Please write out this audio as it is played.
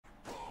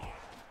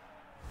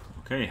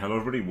Okay, hello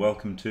everybody,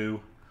 welcome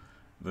to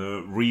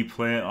the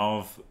replay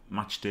of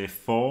Matchday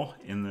 4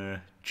 in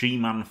the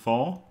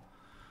GMan4.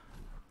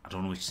 I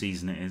don't know which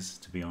season it is,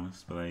 to be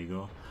honest, but there you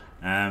go.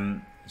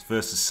 It's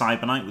versus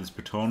Cyberknight with his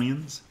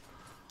Bretonnians.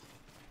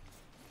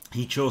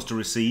 He chose to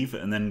receive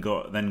and then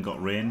got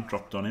rain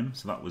dropped on him,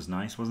 so that was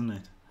nice, wasn't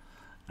it?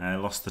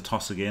 Lost the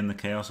toss again, the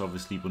Chaos,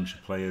 obviously bunch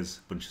of players,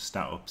 bunch of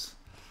stat-ups.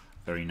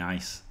 Very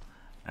nice.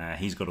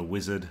 He's got a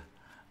Wizard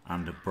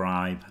and a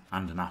Bribe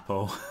and an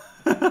Apo.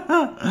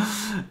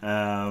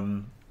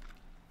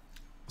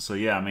 So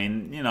yeah, I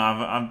mean, you know,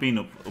 I've been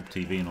up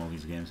TV in all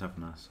these games,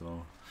 haven't I?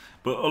 So,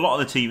 but a lot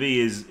of the TV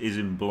is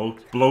in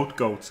bloat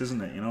goats,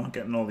 isn't it? You know,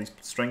 getting all these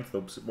strength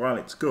ups. While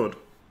it's good,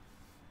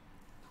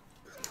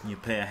 you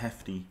pay a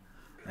hefty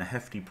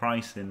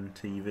price in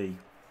TV.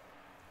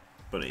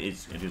 But it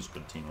is a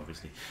good team,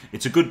 obviously.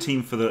 It's a good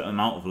team for the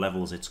amount of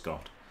levels it's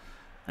got,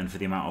 and for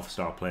the amount of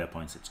star player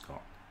points it's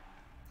got.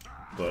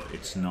 But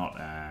it's not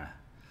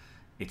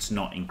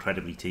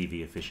incredibly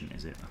TV efficient,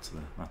 is it?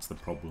 That's the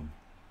problem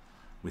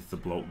with the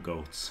bloat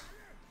goats.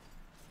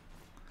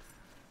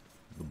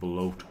 The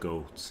bloat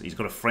goats. He's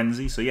got a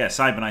frenzy. So yeah,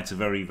 Cyberknight's a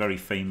very, very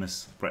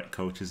famous Brett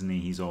coach, isn't he?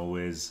 He's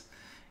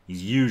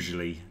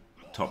usually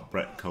top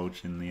Brett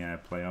coach in the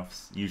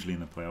playoffs. Usually in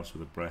the playoffs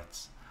with the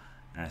Bretts,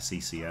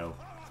 CCL.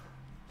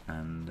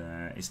 And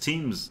his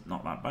team's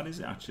not that bad, is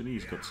it? Actually,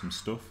 he's got some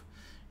stuff.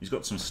 He's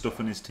got some stuff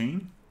in his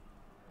team.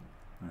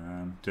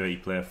 Dirty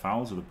player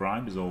fouls with a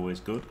bribe is always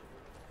good.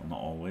 Well, not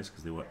always,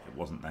 because it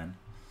wasn't then.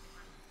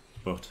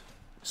 But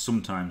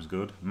sometimes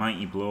good.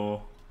 Mighty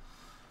Blow.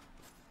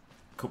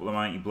 A couple of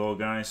Mighty Blow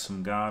guys,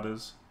 some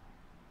guarders.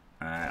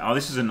 Oh,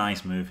 this is a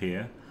nice move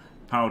here.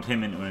 Powered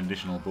him into an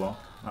additional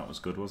block. That was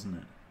good, wasn't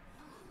it?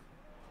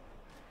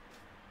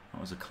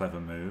 That was a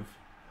clever move.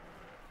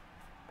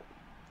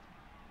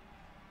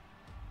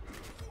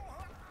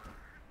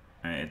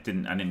 I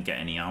didn't get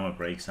any armor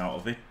breaks out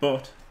of it,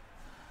 but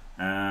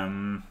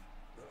I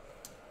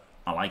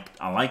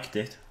liked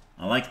it.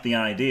 I liked the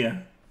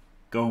idea.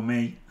 Go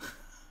me.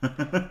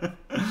 But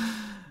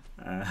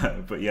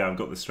yeah, I've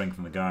got the strength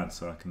in the guard,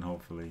 so I can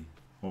hopefully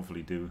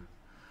do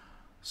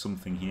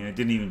something here.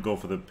 Didn't even go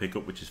for the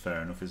pickup, which is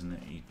fair enough, isn't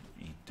it? He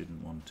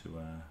didn't want to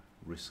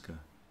risk a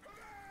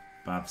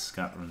bad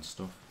scatter and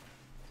stuff.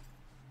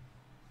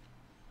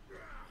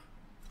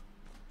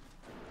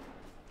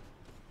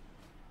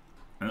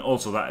 And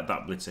also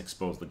that blitz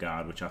exposed the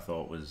guard, which I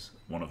thought was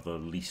one of the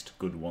least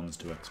good ones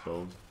to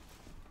expose.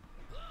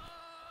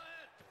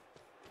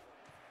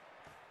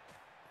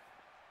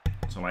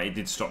 So like, it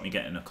did stop me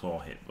getting a claw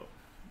hit, but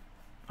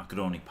I could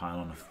only pile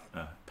on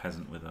a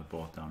peasant with a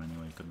board down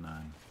anyway, couldn't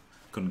I?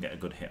 Couldn't get a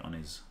good hit on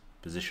his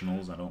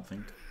positionals, I don't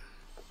think.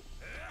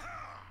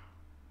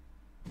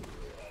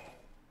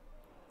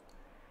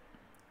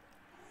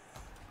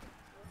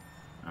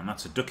 And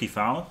that's a ducky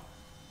foul.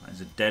 That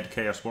is a dead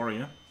Chaos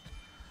Warrior.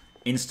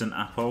 Instant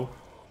Apo.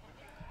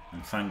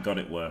 And thank God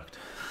it worked.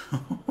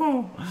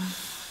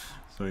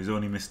 So he's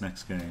only missed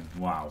next game.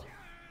 Wow.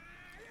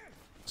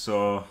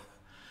 So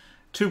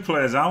 2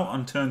 players out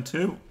on turn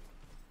 2.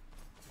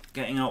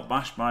 Getting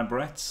outbashed by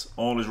Bretts.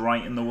 All is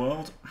right in the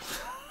world.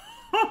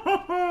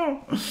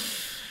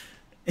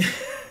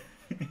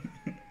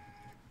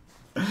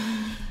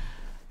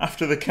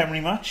 After the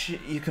Khemri match,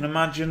 you can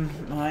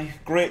imagine my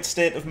great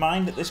state of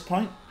mind at this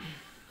point.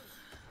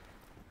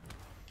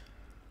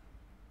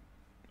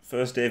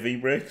 First AV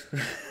break.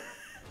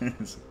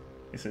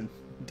 It's a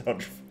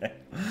dodge fail.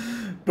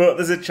 But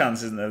there's a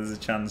chance, isn't there? There's a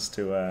chance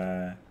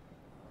to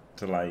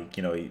like,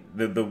 you know,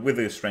 with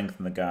the strength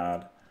and the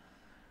guard,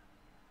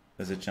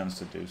 there's a chance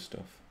to do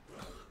stuff.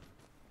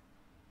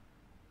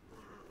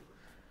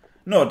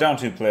 No, down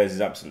 2 players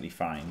is absolutely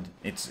fine.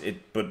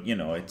 But you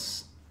know,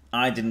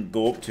 I didn't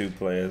go up 2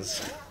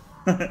 players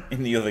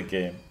in the other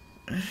game.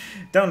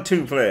 Down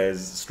 2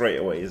 players straight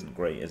away isn't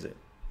great, is it?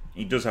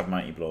 He does have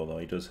Mighty Blow though.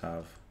 He does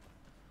have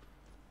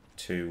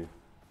two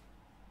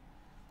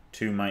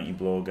Mighty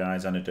Blow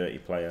guys and a dirty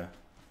player.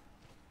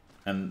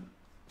 And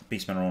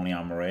Beastmen are only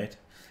armor 8.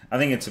 I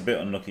think it's a bit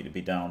unlucky to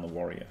be down the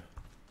Warrior,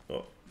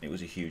 but it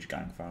was a huge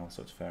gang foul,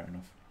 so it's fair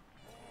enough.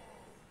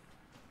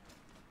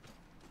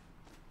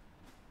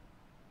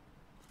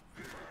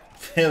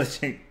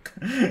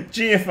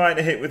 GFI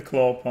to hit with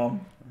Claw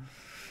Palm.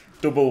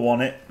 Double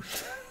won it.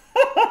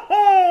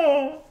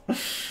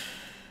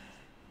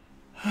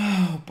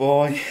 Oh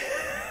boy.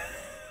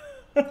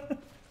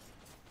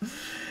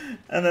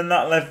 And then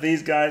that left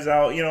these guys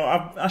out. You know,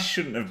 I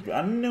shouldn't have.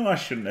 I knew I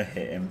shouldn't have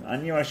hit him. I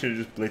knew I should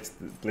have just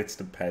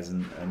blitzed a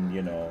peasant and,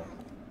 you know,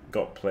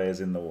 got players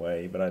in the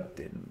way, but I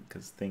didn't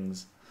because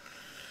things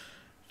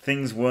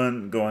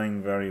weren't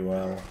going very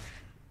well.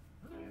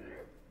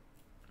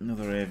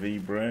 Another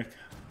AV break.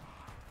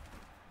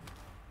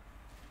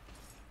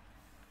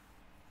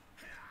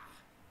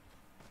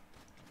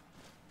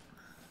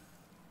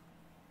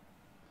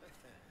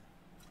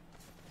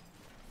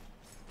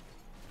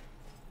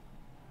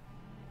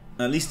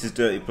 At least his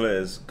dirty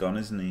player's gone,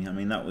 isn't he? I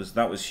mean, that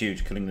was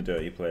huge. Killing the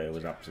dirty player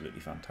was absolutely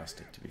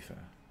fantastic, to be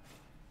fair.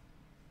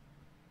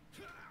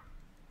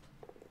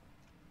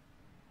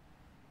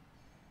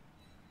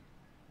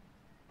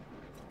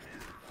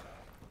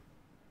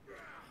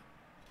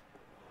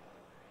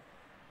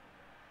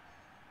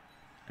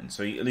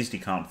 So at least he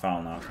can't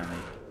foul now, can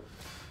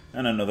he?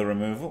 And another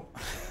removal.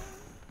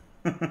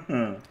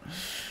 But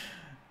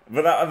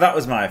that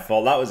was my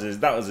fault.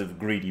 That was a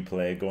greedy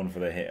play going for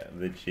the hit.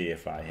 The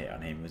GFI hit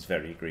on him was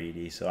very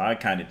greedy. So I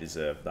kind of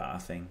deserved that, I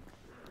think.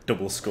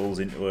 Double skulls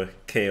into a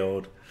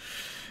KO'd.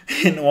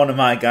 Into one of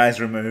my guys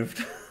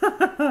removed.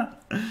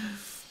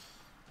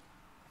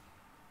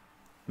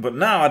 But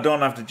now I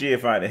don't have to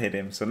GFI to hit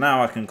him. So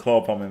now I can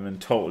claw bomb him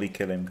and totally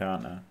kill him,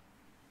 can't I?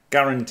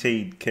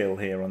 Guaranteed kill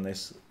here on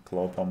this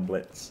claw bomb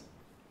blitz.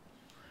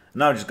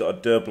 Now I've just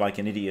got to derp like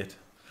an idiot.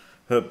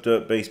 Herp,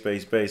 derp,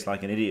 base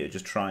like an idiot.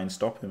 Just try and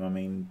stop him. I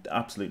mean,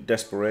 absolute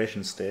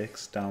desperation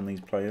stakes down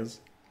these players.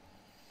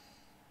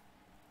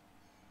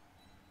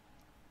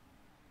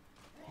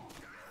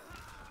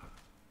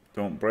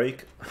 Don't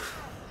break.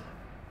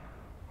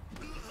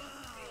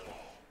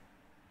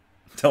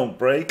 Don't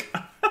break.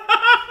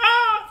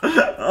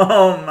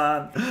 Oh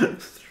man.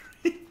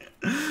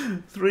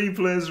 Three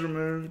players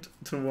removed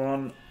to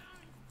one.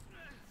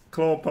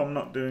 Claw Palm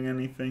not doing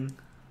anything.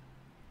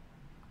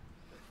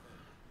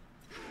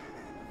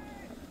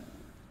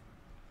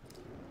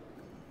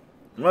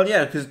 Well,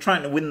 yeah, because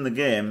trying to win the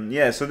game.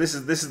 Yeah, so this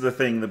is the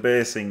thing. The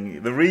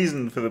basing. The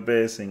reason for the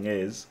basing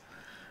is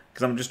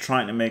because I'm just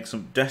trying to make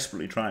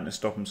desperately trying to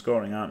stop him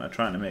scoring, aren't I?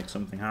 Trying to make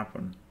something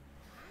happen.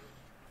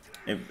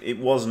 It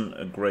wasn't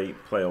a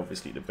great play,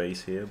 obviously, to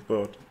base here,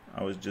 but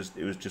it was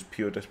just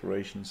pure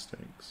desperation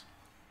stakes.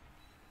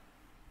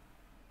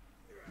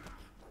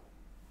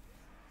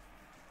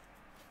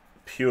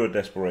 Pure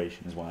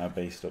desperation is why I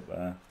based up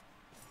there.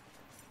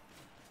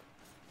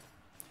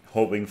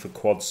 Hoping for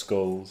quad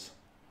skulls.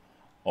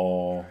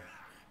 Or,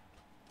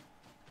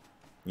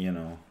 you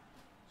know,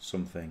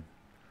 something.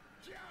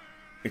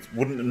 It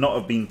wouldn't not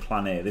have been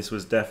plan A. This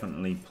was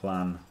definitely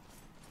plan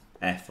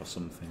F or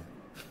something.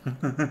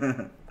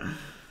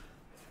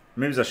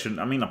 Maybe I shouldn't.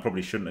 I mean, I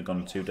probably shouldn't have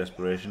gone to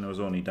desperation. I was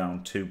only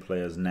down 2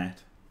 players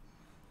net,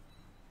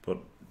 but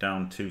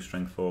down 2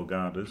 strength 4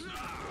 guarders,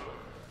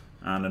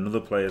 and another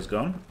player's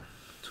gone.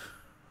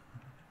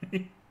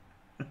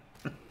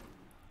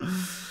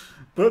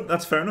 But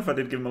that's fair enough. I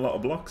did give him a lot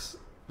of blocks,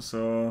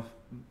 so.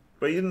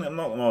 But he didn't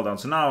knock them all down.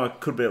 So now I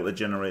could be able to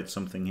generate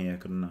something here,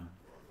 couldn't I?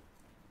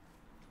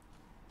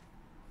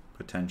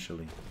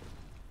 Potentially.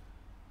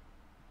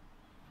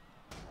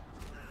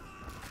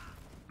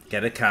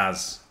 Get a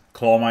Kaz.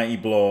 Claw Mighty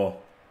Blow.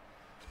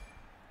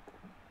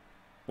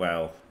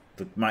 Well,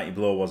 the Mighty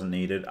Blow wasn't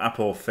needed.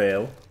 Apo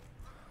fail.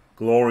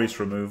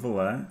 Glorious removal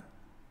there.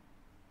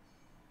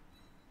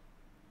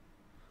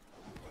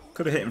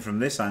 Could have hit him from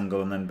this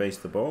angle and then base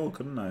the ball,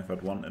 couldn't I, if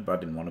I'd wanted? But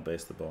I didn't want to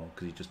base the ball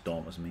because he just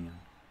dauntless me and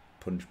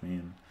punched me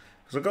in.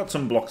 Because I got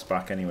some blocks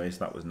back anyway, so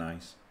that was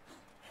nice.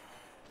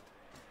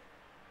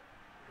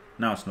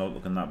 Now it's not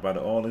looking that bad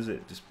at all, is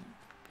it? Just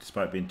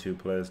despite being 2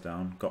 players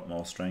down, got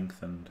more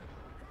strength and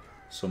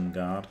some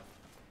guard.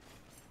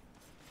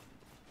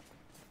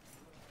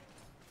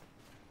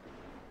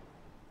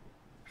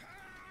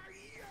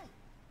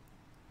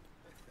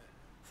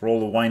 For all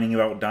the whining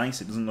about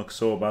dice, it doesn't look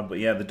so bad. But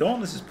yeah, the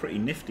Dauntless is pretty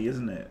nifty,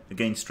 isn't it?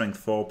 Against strength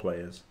 4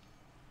 players.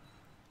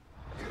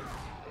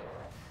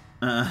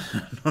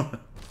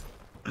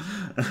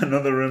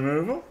 Another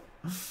removal.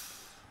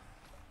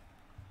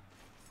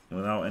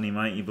 Without any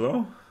Mighty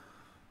Blow.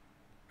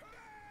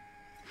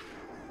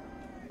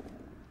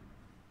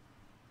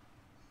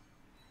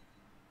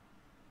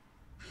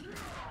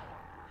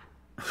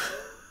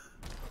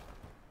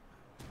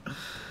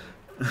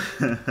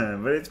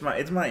 But it's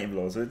Mighty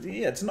Blow, so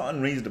yeah, it's not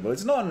unreasonable.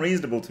 It's not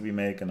unreasonable to be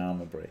making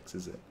armor breaks,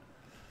 is it?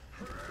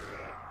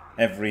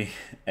 Every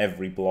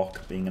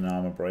block being an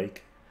armor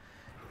break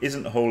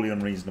isn't wholly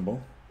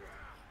unreasonable.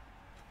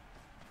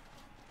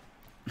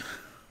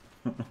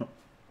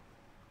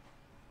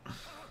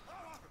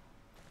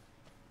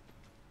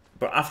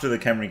 But after the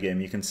Khemri game,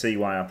 you can see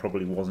why I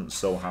probably wasn't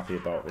so happy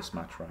about this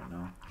match right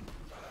now.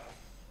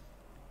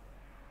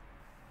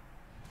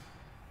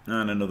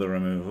 And another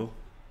removal.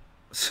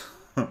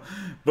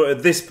 But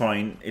at this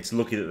point, it's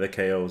lucky that they're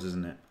KOs,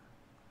 isn't it?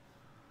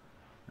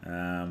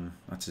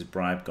 That's his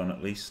bribe gone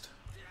at least.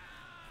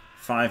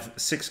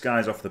 6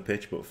 guys off the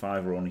pitch, but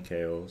 5 are only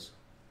KOs.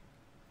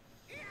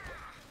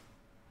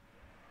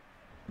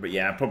 But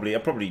yeah, I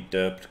probably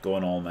derped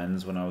going all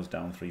men's when I was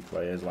down 3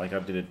 players. Like I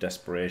did a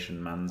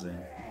desperation man's in.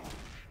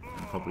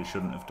 I probably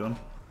shouldn't have done.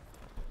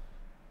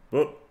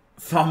 But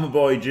Farmer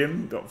Boy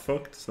Jim got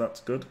fucked, so that's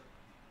good.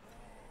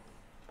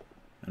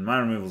 And my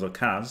removals are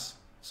Kaz.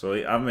 So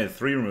I've made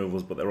 3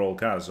 removals, but they're all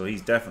Kaz. So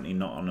he's definitely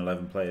not on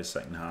 11 players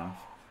second half.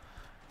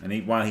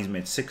 And while he's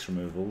made 6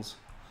 removals,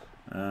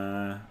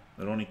 they're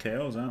only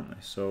KOs, aren't they?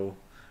 So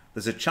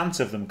there's a chance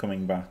of them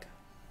coming back.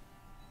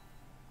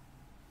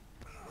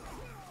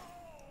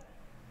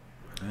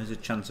 There's a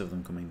chance of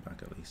them coming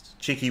back at least.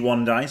 Cheeky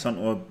 1 dice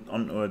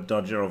onto a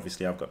dodger.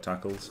 Obviously, I've got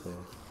tackles, so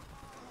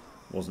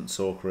wasn't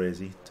so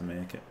crazy to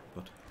make it.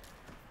 But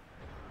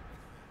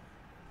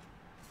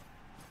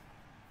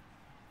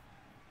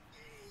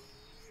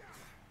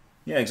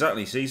yeah,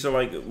 exactly. See, so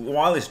like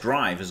while this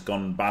drive has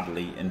gone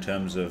badly in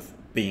terms of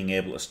being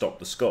able to stop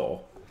the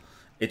score,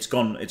 it's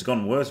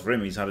gone worse for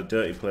him. He's had a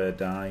dirty player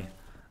die,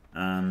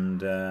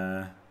 and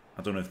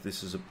I don't know if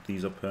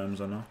these are perms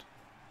or not.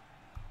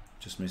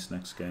 Just missed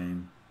next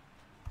game.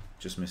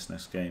 Just missed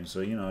next game.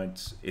 So you know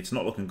it's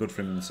not looking good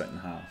for him in the second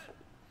half.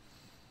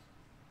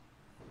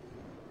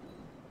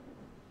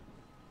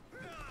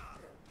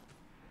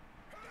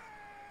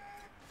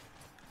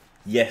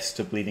 Yes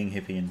to bleeding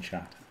hippie in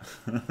chat.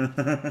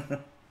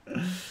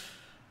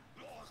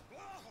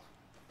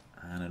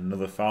 And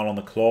another foul on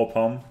the claw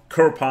palm.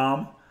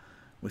 Kurpalm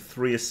with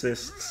 3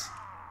 assists.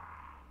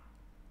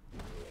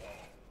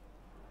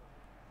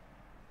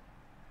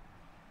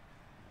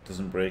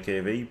 Doesn't break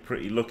AV.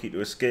 Pretty lucky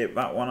to escape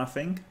that one, I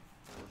think.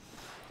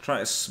 Try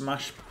to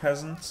smash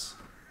peasants.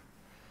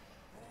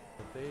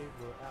 They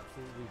were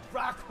absolutely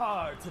rock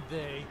hard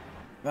today.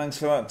 Thanks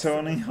for that,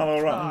 Tony.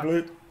 Hello, Rotten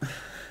Blue.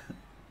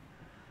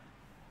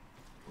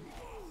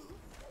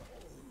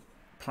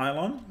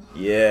 Pylon?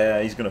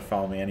 Yeah, he's going to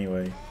foul me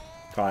anyway.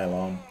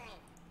 Pylon.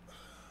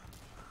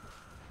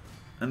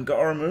 And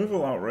got a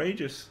removal.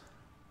 Outrageous.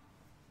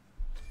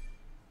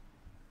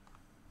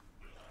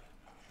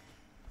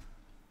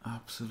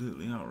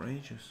 Absolutely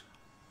outrageous.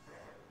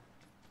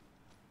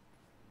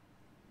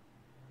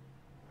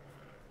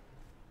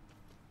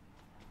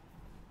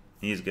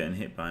 He's getting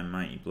hit by a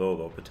mighty blow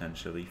though,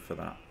 potentially, for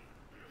that.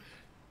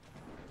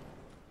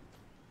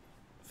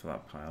 For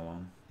that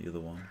pylon, the other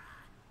one.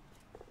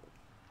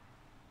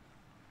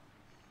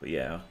 But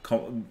yeah,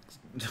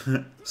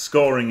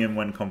 scoring him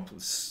when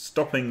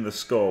stopping the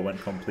score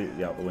went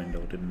completely out the window,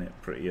 didn't it?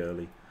 Pretty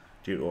early,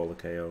 due to all the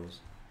KOs.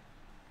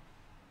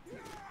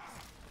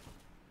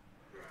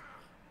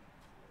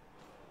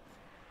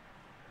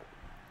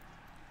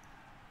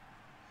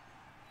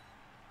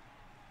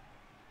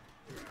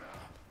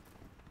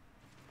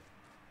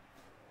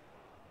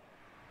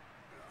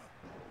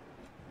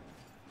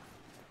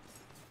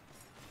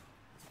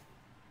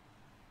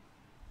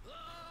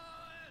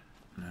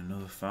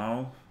 Another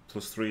foul.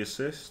 Plus 3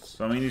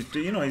 assists. I mean, he's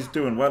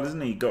doing well,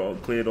 isn't he?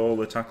 Cleared all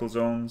the tackle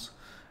zones.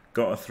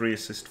 Got a 3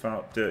 assist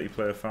foul, dirty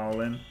player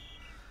foul in.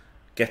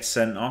 Gets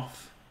sent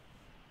off.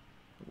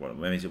 Well,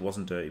 maybe it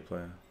wasn't dirty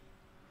player.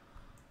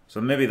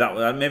 So maybe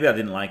I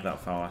didn't like that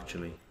foul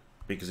actually,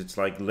 because it's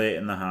like late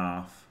in the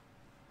half.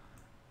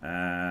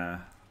 I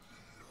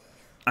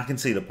can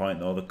see the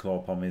point though. The claw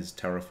palm is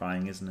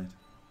terrifying, isn't it?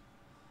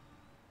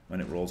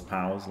 When it rolls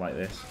powers like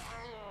this.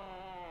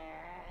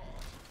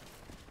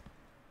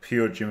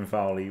 Pure Jim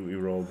Fowley we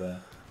rolled there.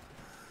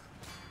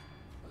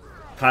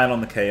 Pile on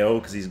the KO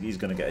because he's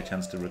going to get a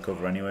chance to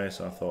recover anyway.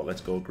 So I thought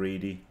let's go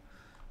greedy,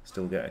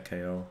 still get a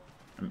KO.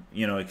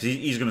 You know, because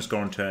he's going to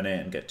score on turn 8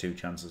 and get 2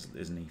 chances,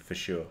 isn't he? For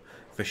sure.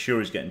 For sure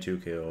he's getting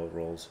 2 KO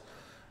rolls.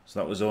 So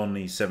that was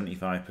only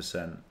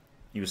 75%.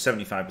 He was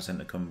 75%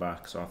 to come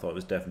back. So I thought it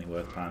was definitely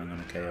worth planning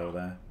on a KO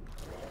there.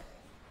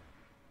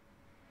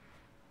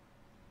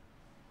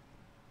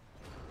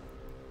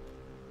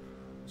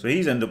 So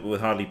he's ended up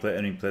with hardly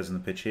any players on the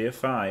pitch here.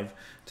 5.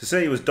 To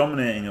say he was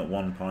dominating at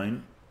one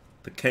point,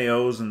 the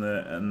KOs and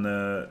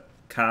the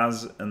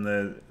Kaz and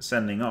the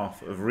sending off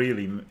have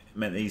really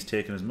meant that he's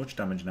taken as much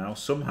damage now.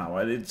 Somehow,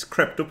 it's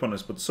crept up on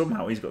us, but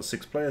somehow he's got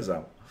 6 players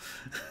out.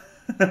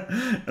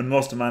 And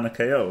most of mine are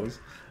KOs,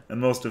 and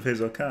most of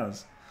his are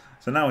Kaz.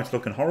 So now it's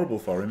looking horrible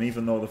for him,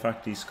 even though the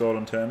fact he scored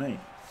on turn 8.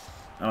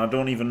 And I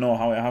don't even know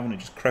how it happened,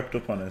 it just crept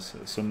up on us.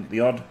 The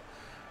odd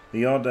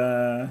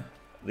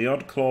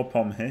claw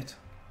palm hit.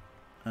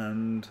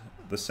 And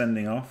the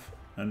sending off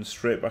and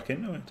straight back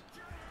into it.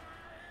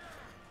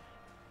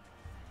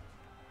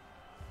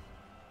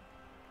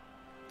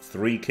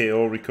 3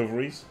 KO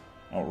recoveries.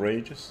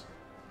 Outrageous.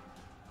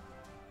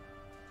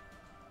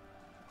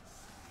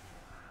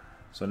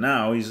 So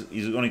now he's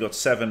only got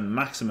 7,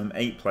 maximum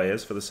 8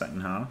 players for the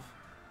second half.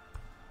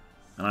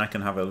 And I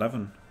can have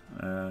 11.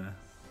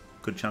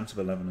 Good chance of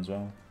 11 as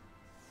well.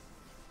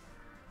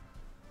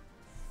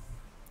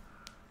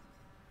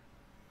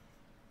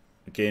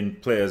 Again,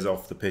 players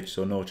off the pitch,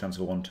 so no chance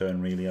of a 1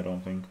 turn really, I don't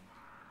think.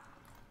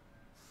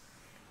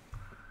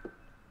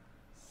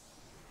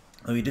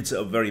 Oh, he did set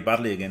up very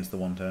badly against the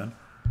 1 turn.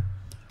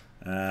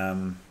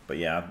 But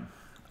yeah,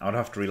 I would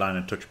have to rely on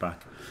a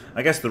touchback.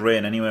 I guess the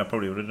rain anyway, I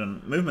probably would have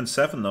done. Movement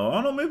 7 though.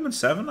 Oh no, movement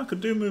 7. I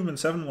could do movement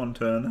 7 1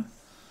 turner.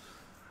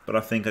 But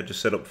I think I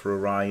just set up for a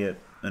riot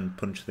and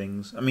punch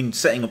things. I mean,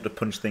 setting up to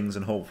punch things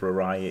and hope for a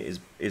riot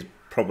is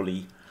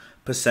probably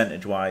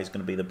percentage-wise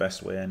going to be the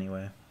best way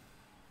anyway.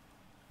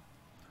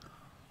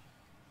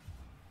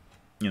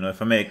 You know,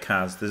 if I make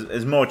Kaz,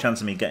 there's more chance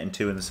of me getting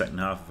 2 in the second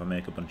half if I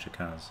make a bunch of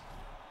Kaz.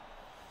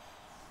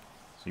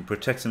 So he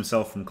protects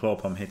himself from claw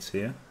palm hits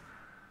here.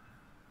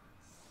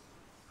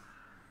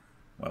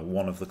 Well,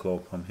 one of the claw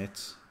palm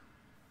hits.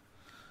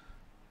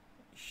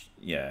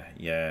 Yeah.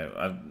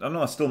 I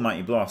know I still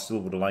mighty blow. I still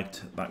would have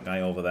liked that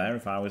guy over there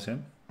if I was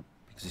him,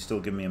 because he's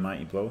still giving me a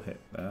mighty blow hit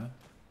there.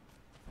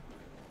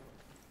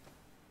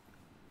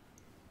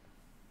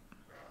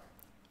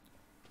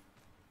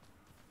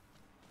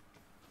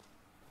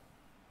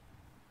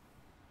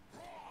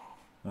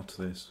 What's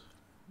this?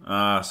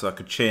 Ah, so I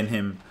could chain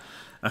him.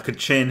 I could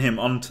chain him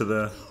onto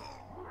the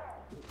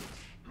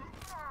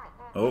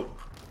Oh,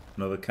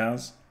 another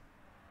Kaz.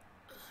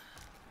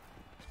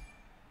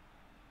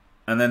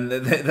 And then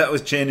that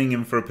was chaining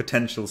him for a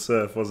potential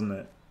surf, wasn't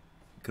it?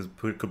 Because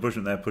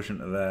pushing there, pushing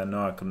to there.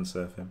 No, I couldn't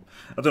surf him.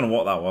 I don't know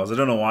what that was. I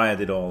don't know why I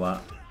did all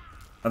that.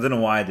 I don't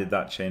know why I did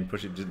that chain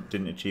push. It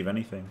didn't achieve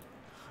anything.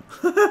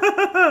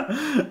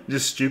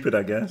 Just stupid,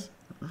 I guess.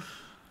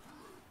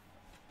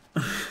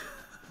 I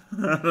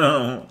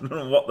don't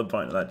know what the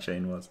point of that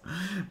chain was.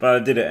 But I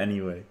did it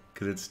anyway.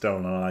 Because it's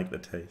stolen and I like the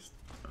taste.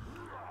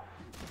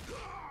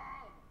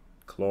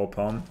 Claw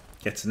Palm.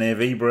 Gets an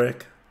AV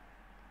break.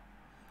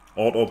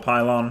 Auto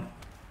pylon.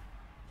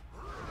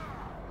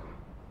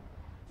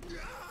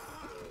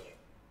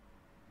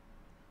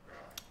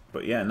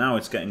 But yeah, now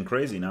it's getting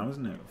crazy now,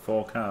 isn't it?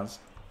 4 Kaz.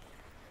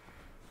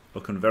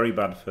 Looking very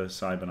bad for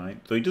Cyber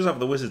Knight. Though he does have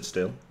the wizard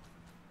still.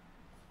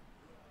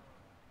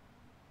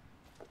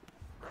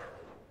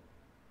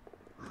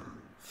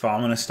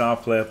 Farming a star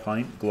player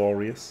point.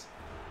 Glorious.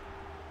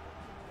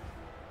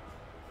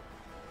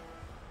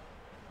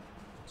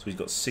 So he's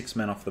got 6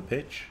 men off the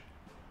pitch.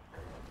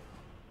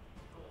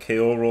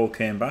 KO roll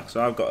came back,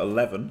 so I've got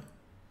 11.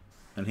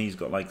 And he's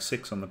got like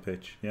 6 on the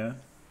pitch, yeah?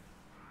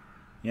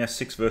 Yeah,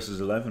 6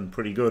 versus 11,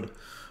 pretty good.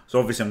 So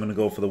obviously I'm going to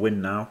go for the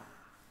win now.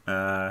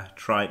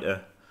 Try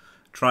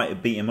to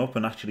beat him up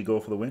and actually go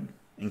for the win.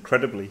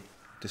 Incredibly,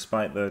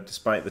 despite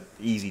the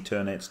easy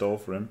turn 8 stall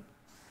for him.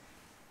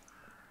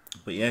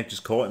 But yeah,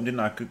 just caught him,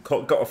 didn't I?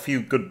 Got a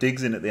few good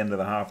digs in at the end of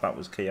the half. That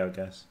was key, I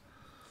guess.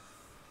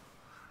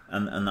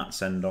 And that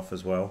send off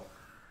as well.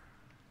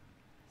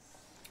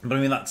 But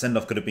I mean, that send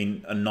off could have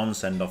been a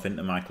non-send off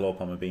into my claw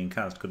pommer being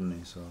cast, couldn't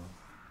he? So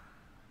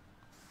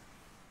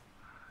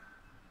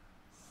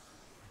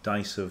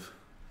dice have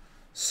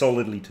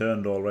solidly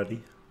turned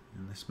already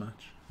in this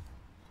match.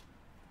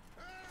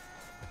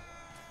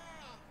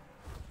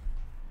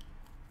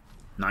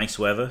 Nice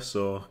weather,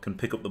 so can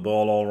pick up the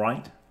ball all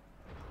right.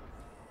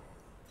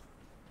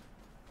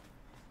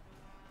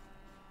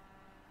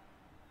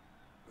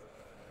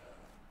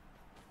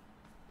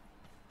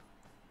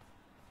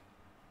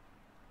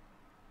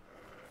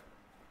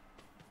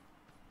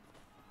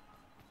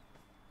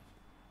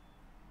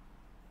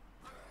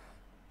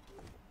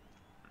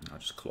 I'll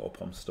just claw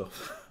palm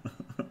stuff.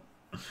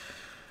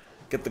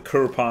 Get the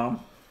cur palm.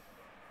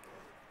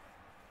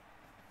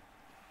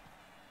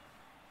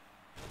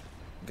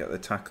 Get the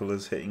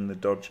tacklers hitting the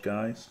dodge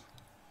guys.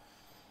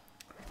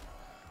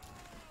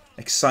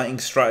 Exciting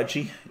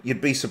strategy.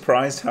 You'd be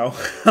surprised how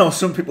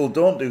some people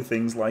don't do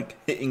things like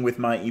hitting with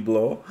mighty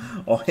blow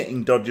or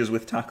hitting dodges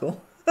with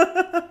tackle.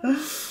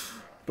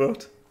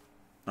 But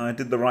I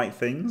did the right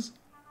things.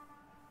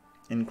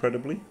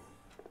 Incredibly.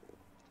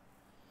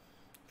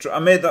 I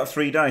made that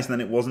 3 dice and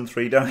then it wasn't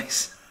 3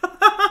 dice.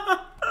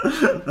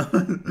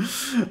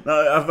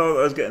 No, I thought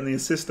I was getting the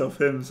assist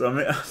off him, so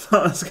I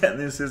thought I was getting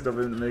the assist off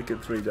him to make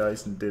it 3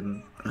 dice and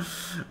didn't.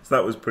 So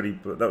that was pretty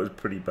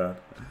bad.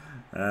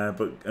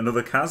 But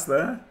another Kaz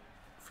there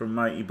from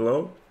Mighty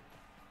Blow.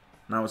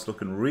 Now it's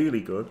looking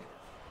really good.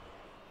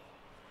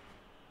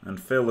 And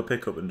fail the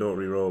pickup and don't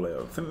re-roll it.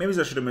 I think maybe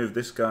I should have moved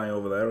this guy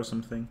over there or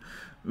something.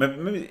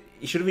 Maybe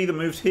he should have either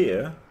moved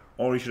here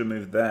or he should have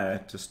moved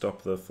there to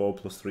stop the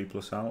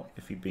 4+3+ out.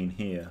 If he'd been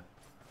here,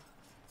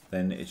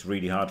 then it's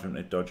really hard for him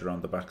to dodge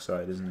around the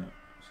backside, isn't it?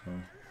 So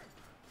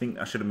I think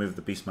I should have moved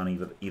the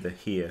Beastman either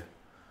here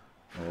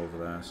or over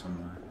there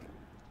somewhere.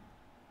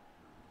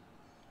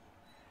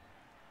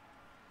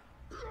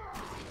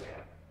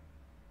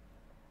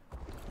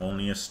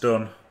 Only a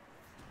stun.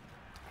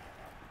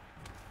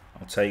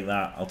 I'll take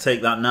that. I'll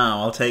take that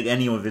now. I'll take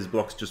any of his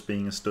blocks just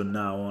being a stun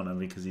now, won't I?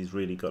 Because he's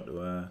really got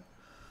to...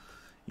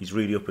 he's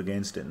really up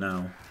against it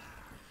now.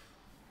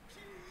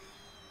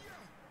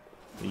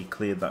 He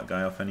cleared that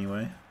guy off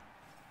anyway.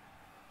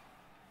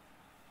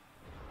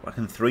 I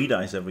can 3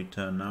 dice every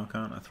turn now,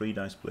 can't I? 3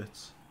 dice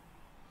blitz.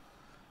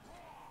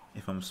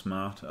 If I'm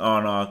smart. Oh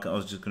no, I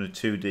was just going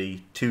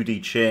to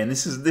 2D chain.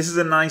 This is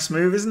a nice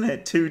move, isn't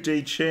it?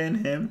 2D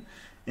chain him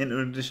into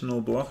an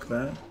additional block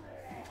there.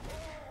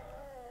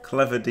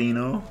 Clever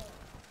Dino.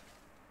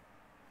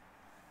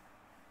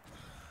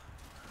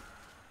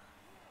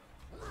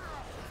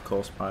 Of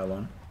course, pile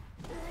on.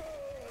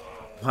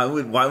 Why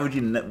would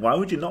you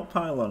not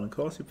pile on? Of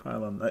course you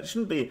pile on. That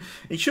shouldn't be.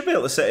 You should be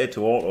able to set it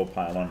to auto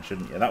pile on,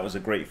 shouldn't you? That was a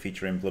great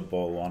feature in Blood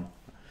Bowl 1.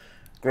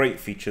 Great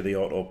feature, the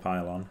auto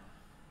pile on.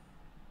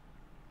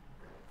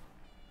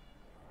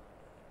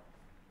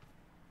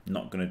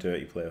 Not gonna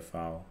dirty play a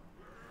foul.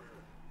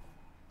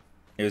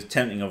 It was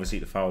tempting, obviously,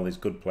 to foul his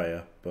good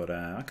player, but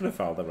I could have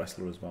fouled the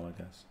wrestler as well, I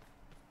guess.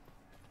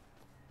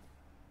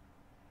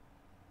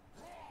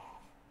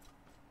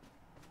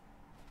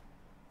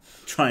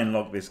 Try and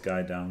lock this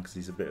guy down because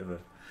he's a bit of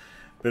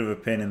a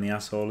pain in the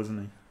asshole, isn't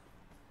he?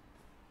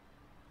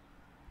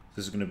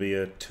 This is going to be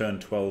a turn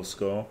 12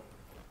 score,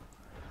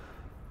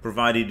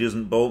 provided he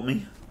doesn't bolt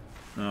me.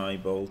 Oh, he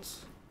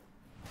bolts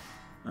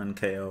and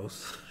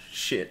KOs.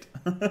 Shit.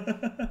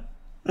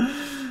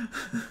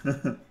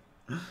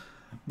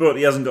 But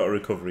he hasn't got a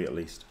recovery at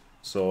least,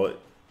 so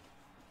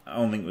I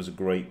don't think it was a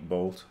great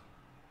bolt.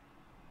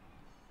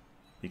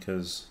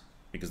 because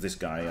this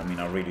guy, I mean,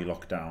 I really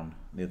locked down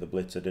the other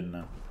blitzer, didn't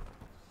I?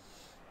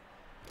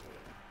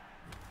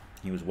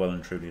 He was well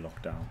and truly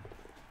locked down.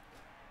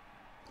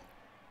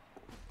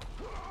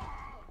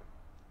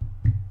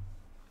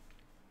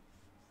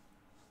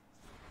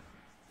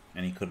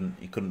 And he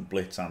couldn't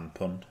blitz and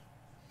punt.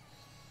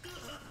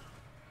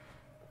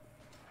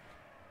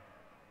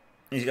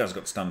 These guys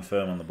got to stand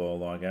firm on the ball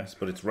though, I guess,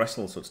 but it's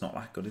wrestle, so it's not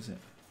that good, is it?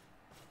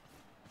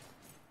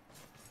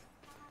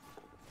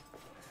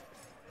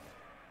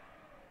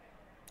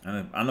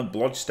 And a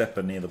blodge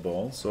stepper near the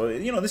ball, so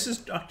you know this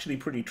is actually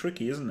pretty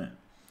tricky, isn't it?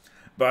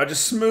 But I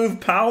just smooth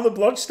pow the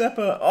blodge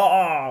stepper.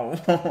 Oh,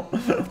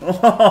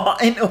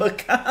 into a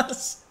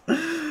cast.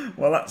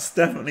 Well, that's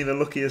definitely the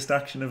luckiest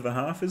action of the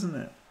half, isn't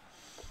it?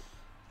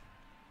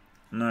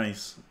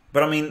 Nice.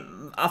 But I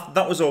mean,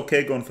 that was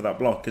okay going for that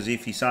block, because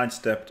if he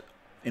sidestepped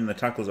in the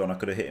tackle zone, I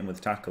could have hit him with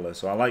tackler.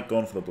 So I like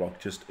going for the block,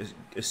 just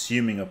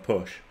assuming a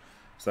push,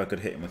 so I could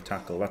hit him with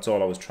tackle. That's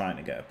all I was trying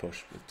to get, a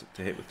push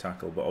to hit with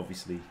tackle. But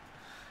obviously,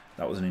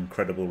 that was an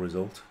incredible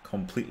result,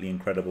 completely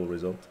incredible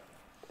result.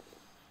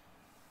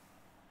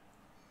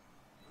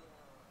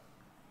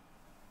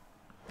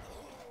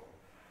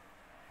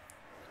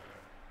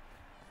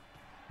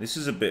 This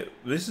is a bit.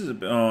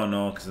 Oh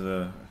no, because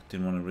I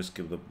didn't want to risk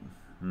it with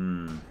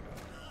the.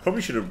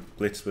 Probably should have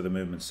blitzed with a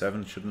movement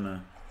 7, shouldn't I?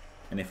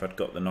 And if I'd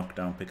got the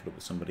knockdown, pick it up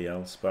with somebody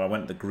else. But I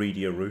went the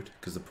greedier route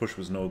because the push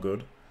was no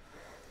good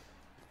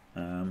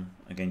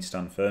against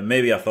stand firm.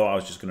 Maybe I thought I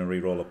was just going to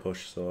re-roll a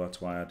push, so that's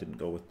why I didn't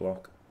go with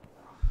block.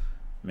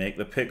 Make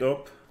the pick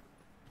up.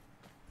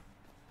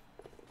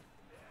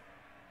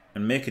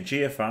 And make a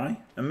GFI.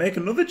 And make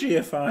another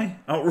GFI.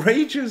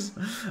 Outrageous!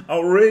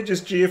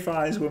 Outrageous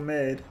GFIs were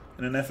made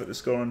in an effort to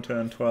score on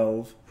turn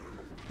 12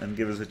 and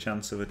give us a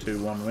chance of a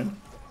 2-1 win.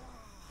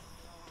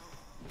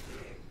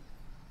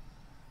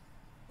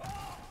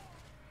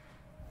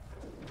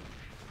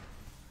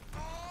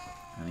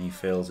 And he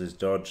fails his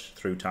dodge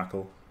through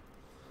tackle.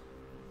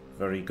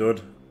 Very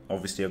good.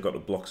 Obviously I've got to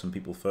block some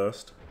people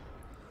first.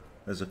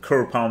 There's a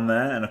Kurapalm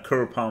there and a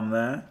Kurapalm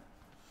there.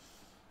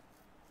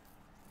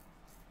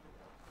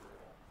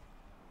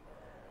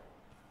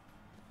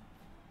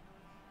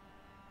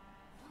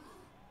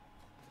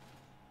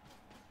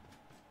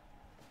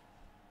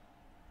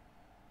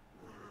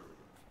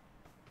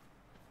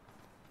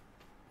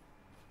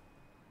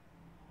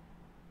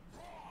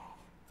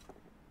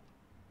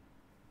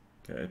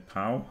 Okay,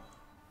 pow.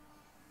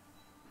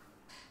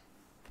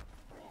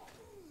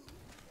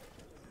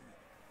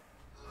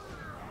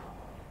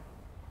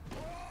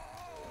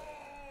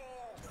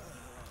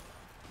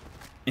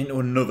 Into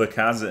another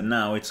Kaz, and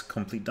now it's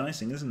complete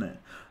dicing, isn't it?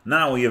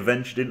 Now we have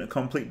ventured into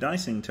complete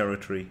dicing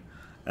territory.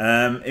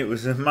 It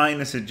was a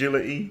minus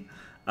agility.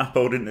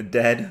 Appoed into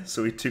dead,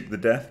 so he took the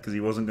death because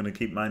he wasn't going to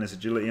keep minus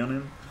agility on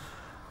him.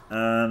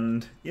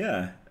 And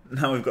yeah,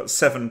 now we've got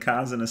 7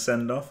 Kaz and a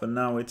send-off, and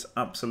now it's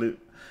absolute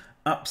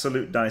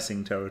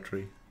dicing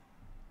territory.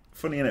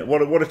 Funny, innit?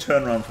 What a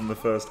turnaround from the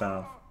first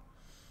half.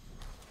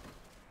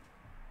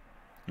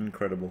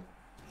 Incredible.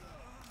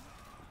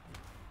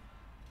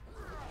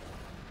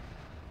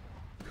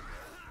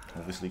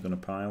 Obviously going to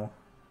pile.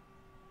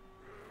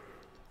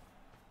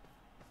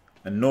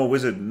 And no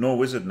wizard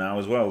now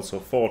as well. So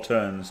 4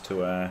 turns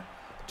to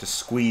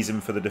squeeze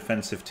him for the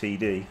defensive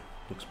TD.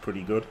 Looks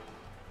pretty good.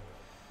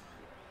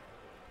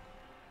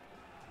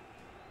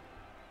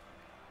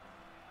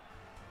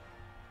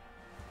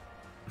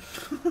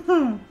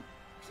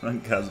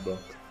 Thank Casbox.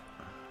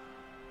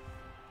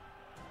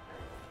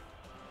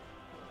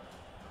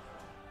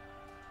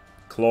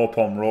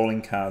 Clawpom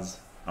rolling Kaz.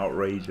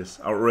 Outrageous.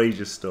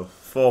 Outrageous stuff.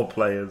 4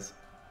 players.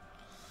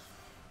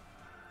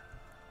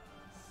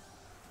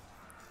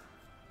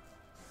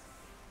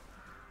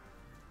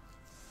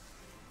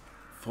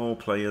 Four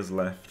players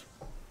left.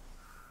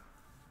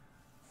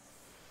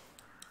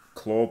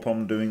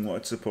 Clawpom doing what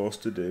it's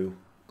supposed to do.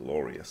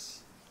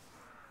 Glorious.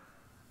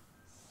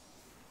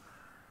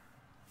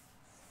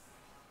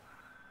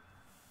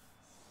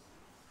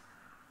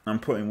 I'm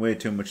putting way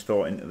too much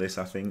thought into this,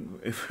 I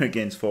think,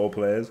 against 4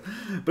 players.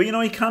 But you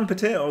know, he can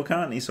potato,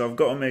 can't he? So I've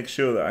got to make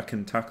sure that I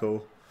can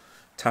tackle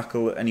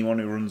anyone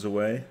who runs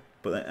away.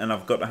 And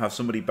I've got to have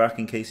somebody back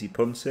in case he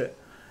punts it.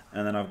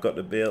 And then I've got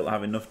to be able to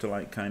have enough to,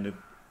 like, kind of,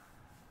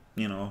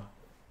 you know,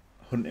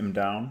 hunt him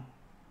down.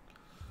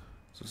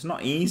 So it's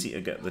not easy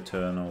to get the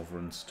turnover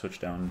and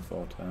touchdown in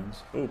 4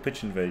 turns. Oh,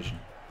 pitch invasion.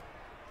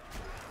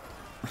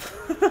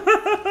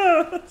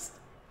 That's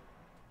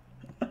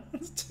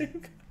 2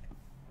 guys.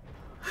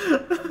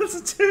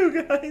 That's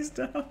 2 guys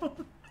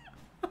down.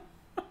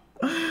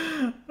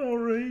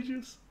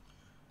 Outrageous.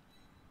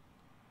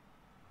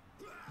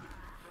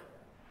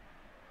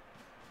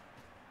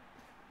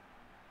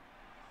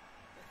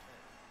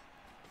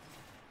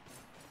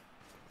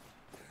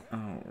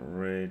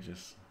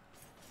 Outrageous.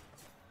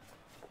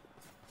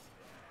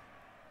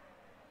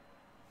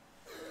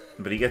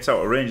 But he gets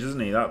out of range, doesn't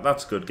he?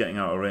 That's good, getting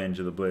out of range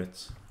of the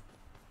blitz.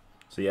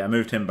 So yeah, I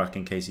moved him back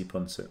in case he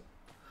punts it.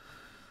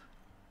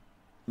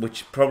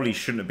 Which probably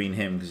shouldn't have been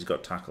him because he's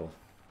got tackle.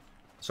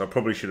 So I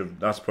probably should have...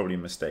 That's probably a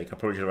mistake. I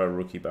probably should have had a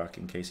rookie back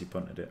in case he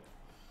punted it.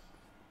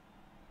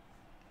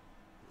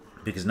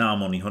 Because now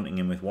I'm only hunting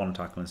him with 1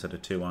 tackle instead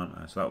of 2, aren't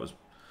I? So that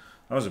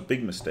was a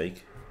big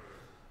mistake,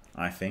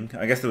 I think.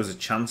 I guess there was a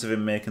chance of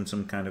him making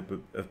some kind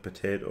of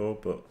potato,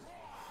 but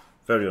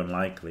very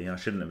unlikely. I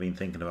shouldn't have been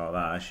thinking about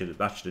that.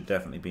 That should have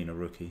definitely been a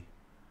rookie.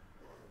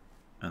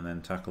 And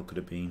then tackle could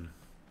have been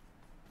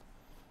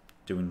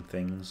doing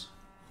things.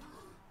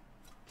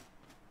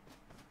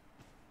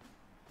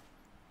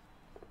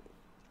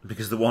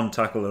 Because the 1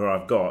 tackler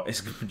I've got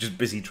is just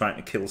busy trying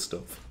to kill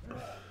stuff.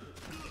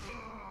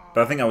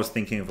 But I think I was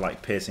thinking of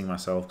like pacing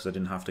myself because I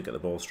didn't have to get the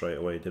ball straight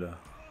away, did I?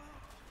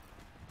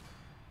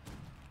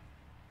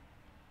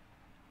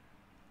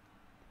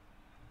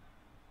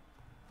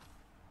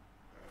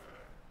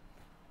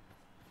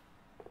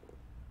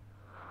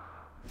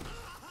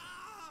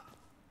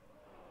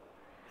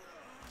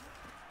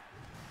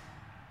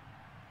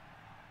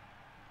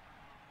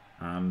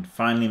 And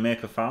finally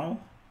make a foul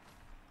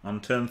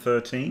on turn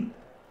 13.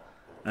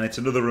 And it's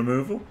another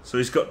removal. So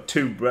he's got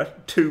two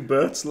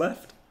Berts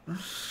left.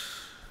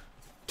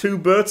 2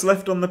 Berts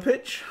left on the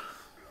pitch.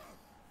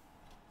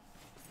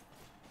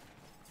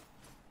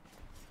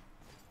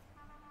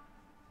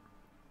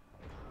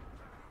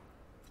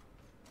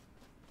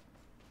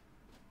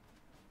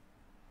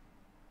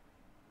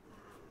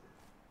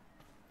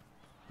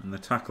 And the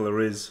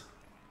tackler is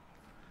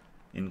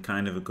in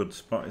kind of a good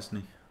spot,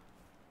 isn't he?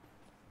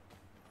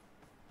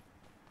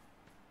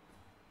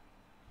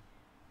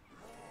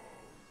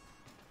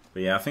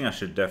 But yeah, I think I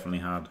should definitely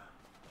had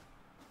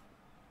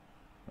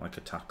like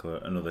a tackler,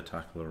 another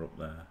tackler up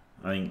there.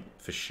 I think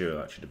for sure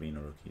that should have been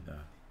a rookie there.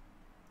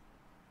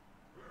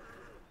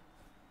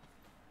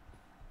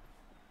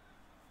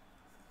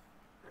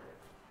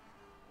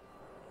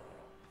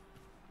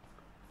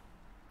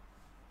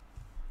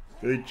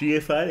 Did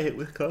GFI hit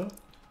with car?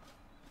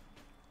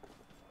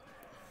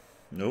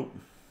 Nope.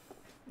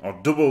 Or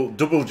double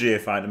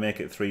GFI to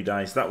make it 3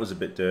 dice. That was a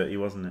bit dirty,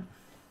 wasn't it?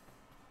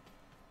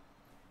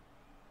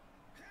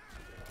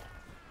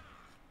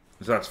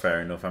 So that's fair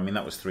enough. I mean,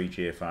 that was 3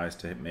 GFIs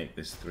to make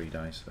this 3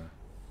 dice. So.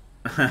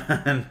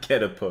 And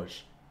get a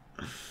push.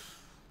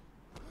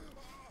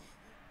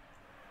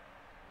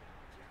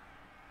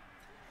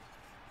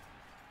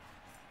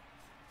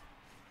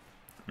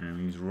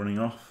 And he's running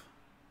off.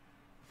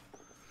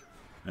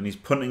 And he's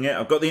punting it.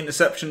 I've got the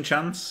interception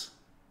chance.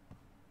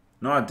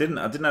 No, I didn't.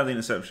 I didn't have the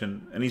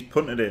interception. And he's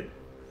punted it.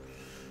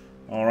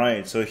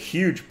 Alright, so a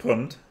huge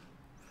punt.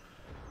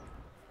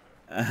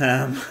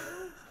 I've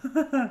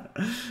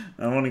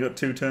only got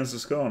 2 turns to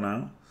score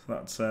now.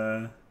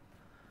 So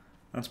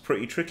that's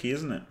pretty tricky,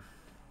 isn't it?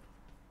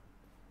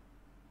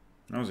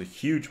 That was a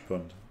huge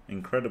punt.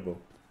 Incredible.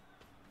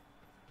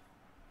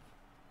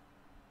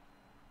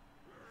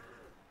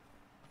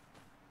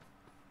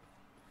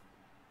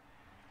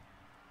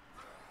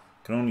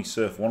 Can only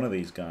surf one of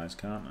these guys,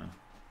 can't I?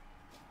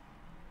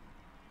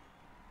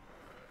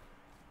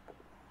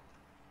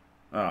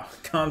 Ah, oh,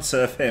 can't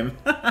surf him.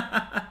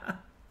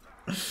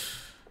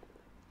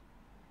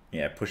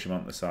 Yeah, push him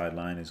onto the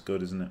sideline is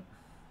good, isn't it?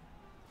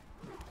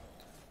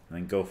 And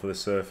then go for the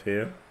surf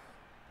here.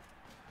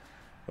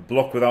 A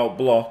block without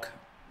block.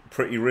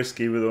 Pretty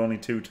risky with only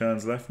 2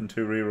 turns left and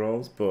 2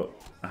 rerolls, but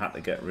I had to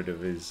get rid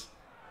of his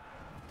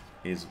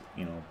you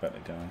know, better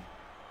guy.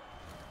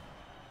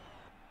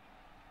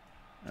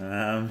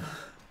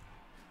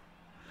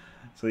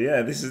 So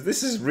yeah, this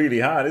is really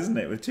hard, isn't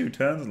it? With 2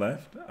 turns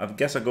left. I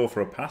guess I go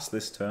for a pass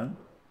this turn.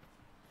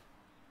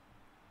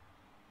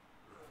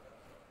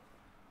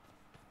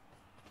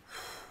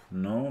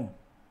 No.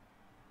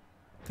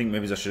 I think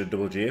maybe I should have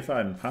double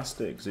GFI'd and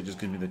passed it because it just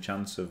gives me the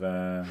chance of...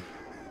 I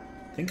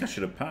think I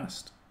should have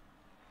passed.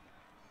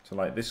 So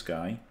like this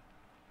guy.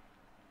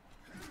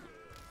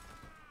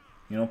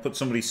 You know, put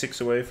somebody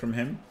 6 away from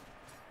him.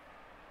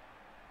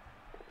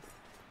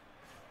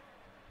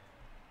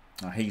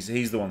 Ah, he's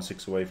the one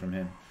 6 away from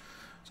him.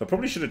 So I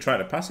probably should have tried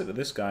to pass it to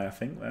this guy, I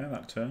think, there,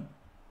 that turn.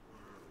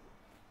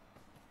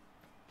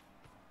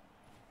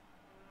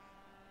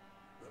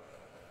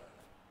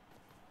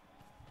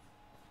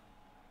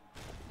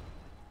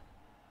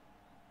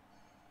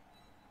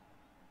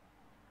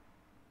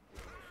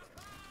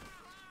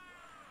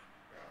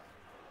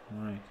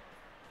 Right.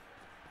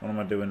 What am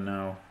I doing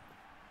now?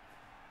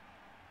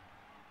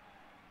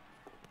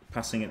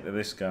 Passing it to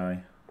this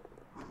guy.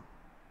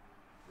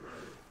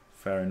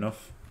 Fair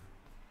enough.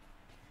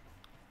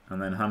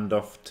 And then hand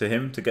off to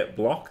him to get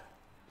block.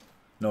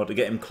 No, to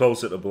get him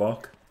closer to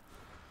block.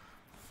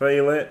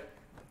 Fail it.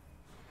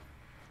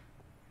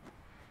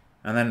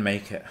 And then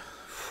make it.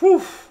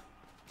 Whew.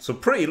 So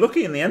pretty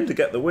lucky in the end to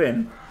get the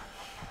win.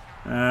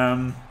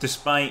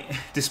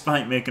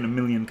 Despite making a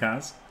million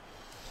Kaz.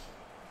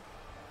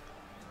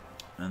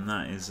 And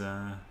that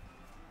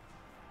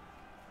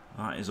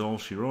is all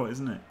she wrote,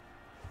 isn't it?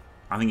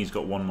 I think he's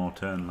got 1 more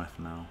turn left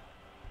now.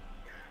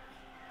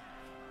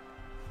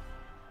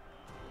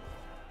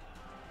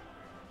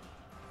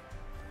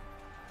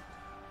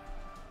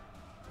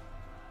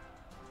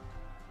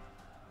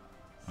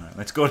 Right,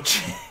 Let's go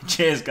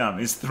chase Gam.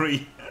 It's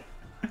 3.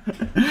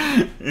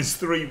 It's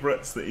 3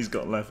 Bretts that he's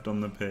got left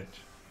on the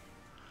pitch.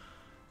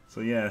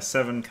 So yeah,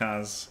 7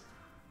 Kaz.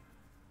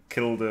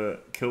 Killed a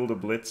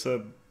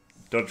blitzer.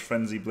 Dodge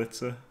frenzy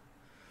blitzer.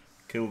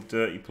 Killed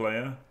dirty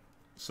player.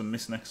 Some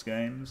miss next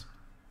games.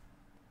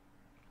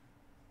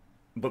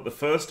 But the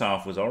first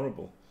half was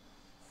horrible.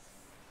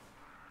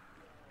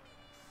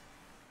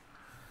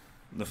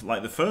 The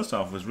first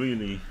half was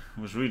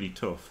really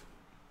tough.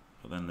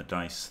 But then the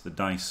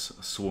dice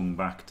swung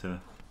back to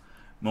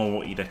more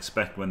what you'd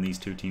expect when these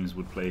two teams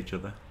would play each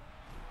other.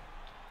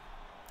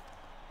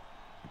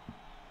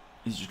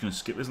 He's just going to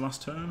skip his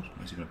last turn?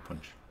 Or is he going to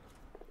punch?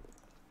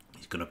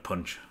 He's going to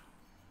punch.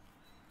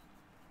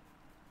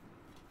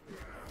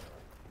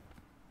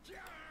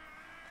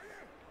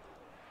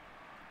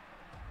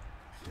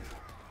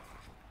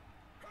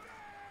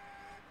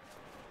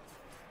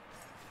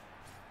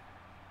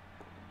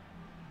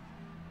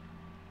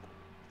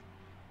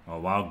 Oh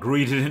wow,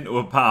 greeted into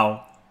a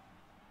pal.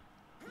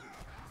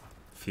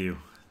 Phew,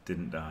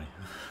 didn't die.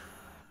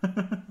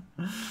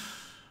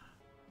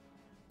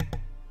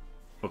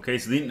 Okay,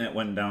 so the internet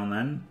went down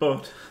then,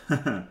 but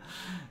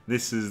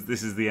this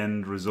is the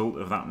end result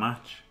of that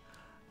match.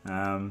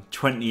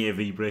 20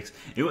 AV breaks.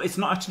 It's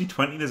not actually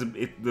 20.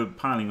 The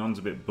piling on's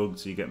a bit bugged,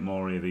 so you get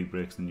more AV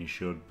breaks than you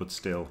should. But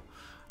still,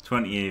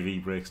 20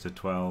 AV breaks to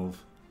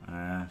 12,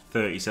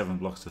 37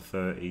 blocks to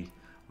 30.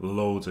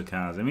 Loads of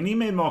cars. I mean, he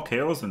made more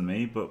KOs than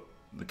me, but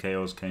the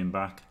KOs came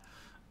back,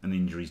 and the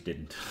injuries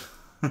didn't.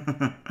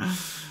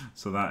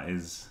 So that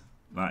is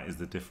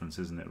the difference,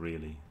 isn't it?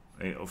 Really,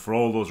 for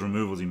all those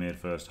removals he made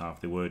first half,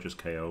 they were just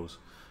KOs.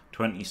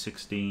 20,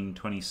 16,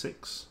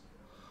 26.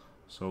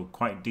 So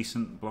quite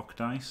decent block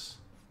dice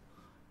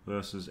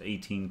versus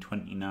 18,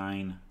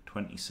 29,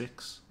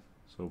 26.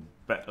 So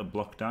better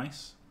block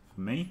dice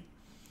for me.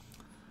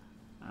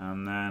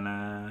 And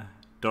then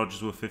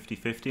dodges were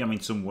 50-50. I mean,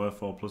 some were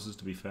 4+s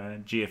to be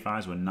fair.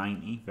 GFIs were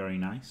 90, very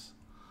nice.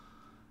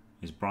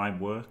 His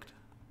bribe worked.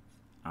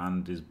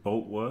 And his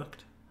bolt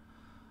worked.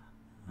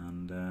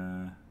 And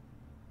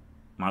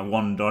my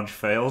 1 dodge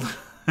failed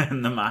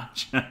in the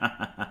match.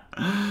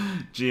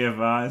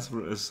 GFIs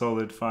were a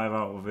solid 5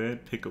 out of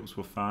 8. Pickups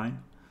were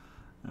fine.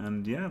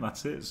 And yeah,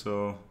 that's it.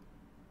 So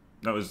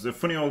that was a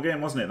funny old game,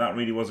 wasn't it? That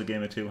really was a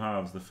game of 2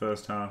 halves. The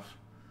first half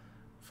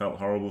felt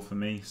horrible for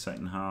me.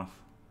 Second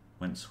half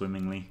went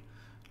swimmingly.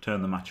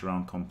 Turned the match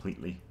around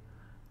completely.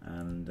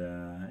 And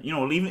you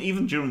know,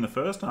 even during the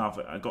first half,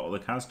 I got all the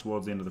Kaz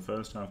towards the end of the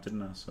first half,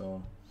 didn't I?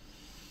 So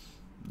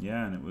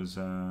yeah, and it was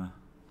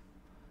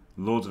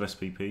loads of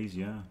SPPs.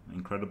 Yeah,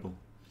 incredible.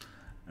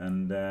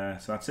 And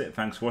so that's it.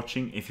 Thanks for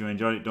watching. If you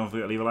enjoyed it, don't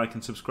forget to leave a like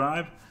and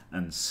subscribe,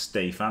 and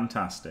stay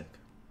fantastic.